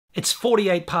It's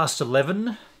 48 past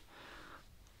 11.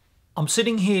 I'm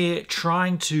sitting here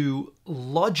trying to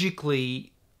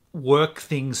logically work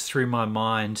things through my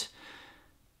mind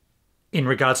in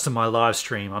regards to my live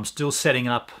stream. I'm still setting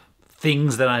up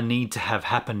things that I need to have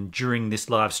happen during this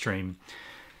live stream.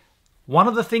 One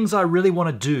of the things I really want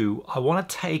to do, I want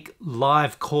to take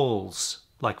live calls,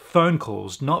 like phone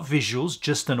calls, not visuals,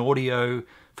 just an audio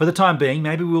for the time being.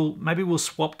 Maybe we'll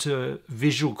swap to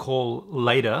visual call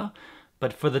later,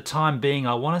 but for the time being,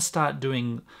 I want to start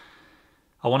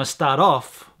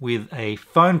off with a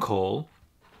phone call,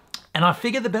 and I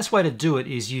figure the best way to do it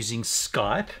is using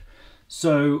Skype.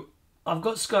 So I've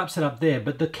got Skype set up there,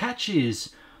 but the catch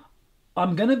is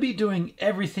I'm going to be doing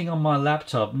everything on my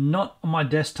laptop, not on my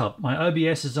desktop. My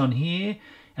OBS is on here,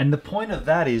 and the point of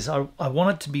that is I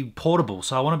want it to be portable,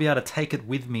 so I want to be able to take it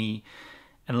with me.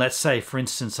 And let's say, for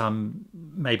instance,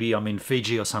 maybe I'm in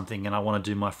Fiji or something and I want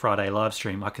to do my Friday live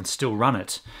stream, I can still run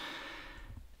it.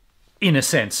 In a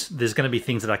sense, there's going to be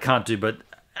things that I can't do, but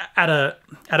at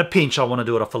a pinch, I want to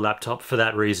do it off the laptop for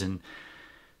that reason.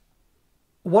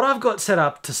 What I've got set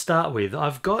up to start with,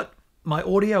 I've got my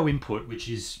audio input, which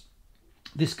is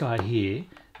this guy here.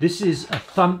 This is a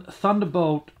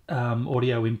Thunderbolt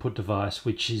audio input device,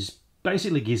 which is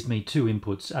basically gives me three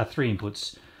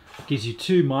inputs. Gives you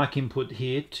two mic input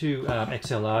here, two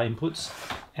XLR inputs,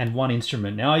 and one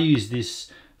instrument. Now I use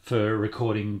this for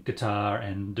recording guitar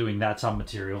and doing some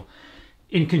material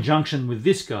in conjunction with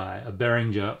this guy, a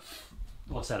Behringer,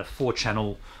 what's that, a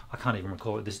 4-channel, I can't even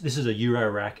recall it. This is a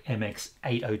Eurorack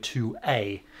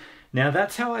MX802A. Now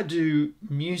that's how I do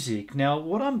music. Now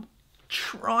what I'm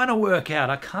trying to work out,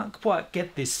 I can't quite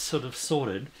get this sort of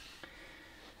sorted.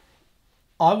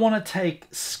 I want to take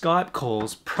Skype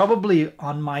calls probably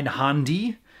on my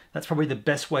handy. That's probably the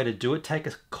best way to do it. Take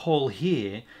a call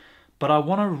here, but I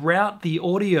want to route the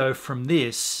audio from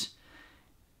this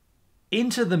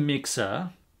into the mixer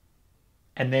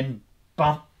and then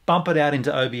bump it out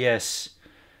into OBS,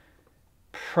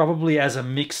 probably as a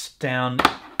mixed down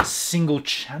single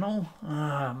channel.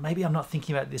 Maybe I'm not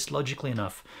thinking about this logically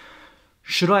enough.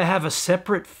 Should I have a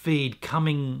separate feed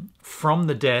coming from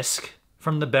the desk,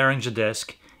 from the Behringer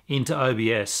desk, into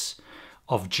OBS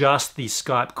of just the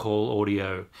Skype call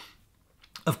audio?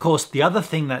 Of course, the other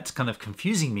thing that's kind of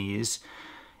confusing me is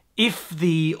if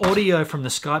the audio from the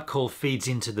Skype call feeds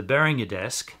into the Behringer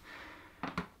desk,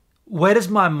 where does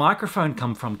my microphone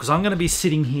come from? Because I'm going to be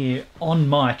sitting here on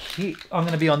mic here. I'm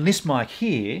going to be on this mic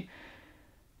here.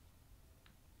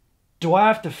 Do I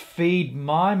have to feed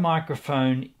my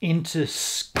microphone into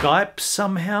Skype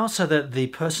somehow so that the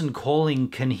person calling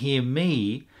can hear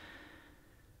me?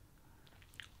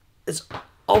 It's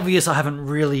obvious I haven't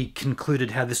really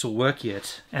concluded how this will work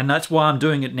yet. And that's why I'm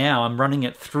doing it now. I'm running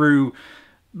it through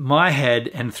my head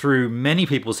and through many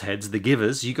people's heads, the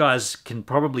givers. You guys can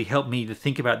probably help me to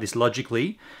think about this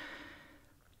logically.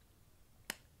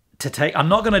 I'm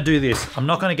not going to do this. I'm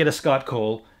not going to get a Skype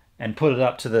call and put it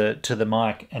up to the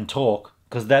mic and talk,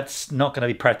 because that's not going to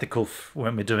be practical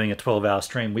when we're doing a 12-hour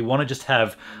stream. We want to just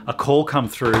have a call come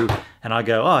through and I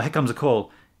go, oh, here comes a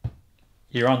call.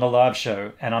 You're on the live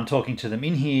show, and I'm talking to them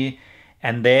in here,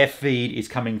 and their feed is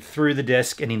coming through the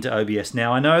desk and into OBS.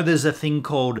 Now, I know there's a thing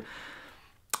called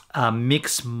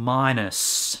mix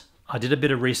minus. I did a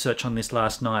bit of research on this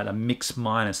last night, a mix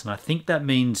minus, and I think that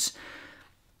means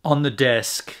on the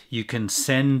desk you can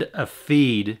send a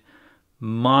feed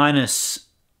minus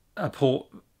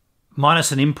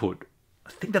an input. I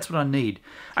think that's what I need.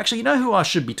 Actually, you know who I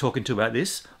should be talking to about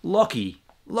this? Lockie,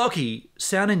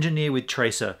 sound engineer with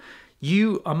Tracer.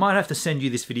 I might have to send you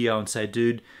this video and say,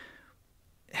 dude,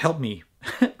 help me,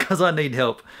 because I need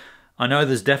help. I know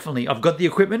I've got the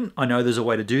equipment, I know there's a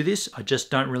way to do this, I just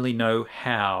don't really know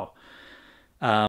how.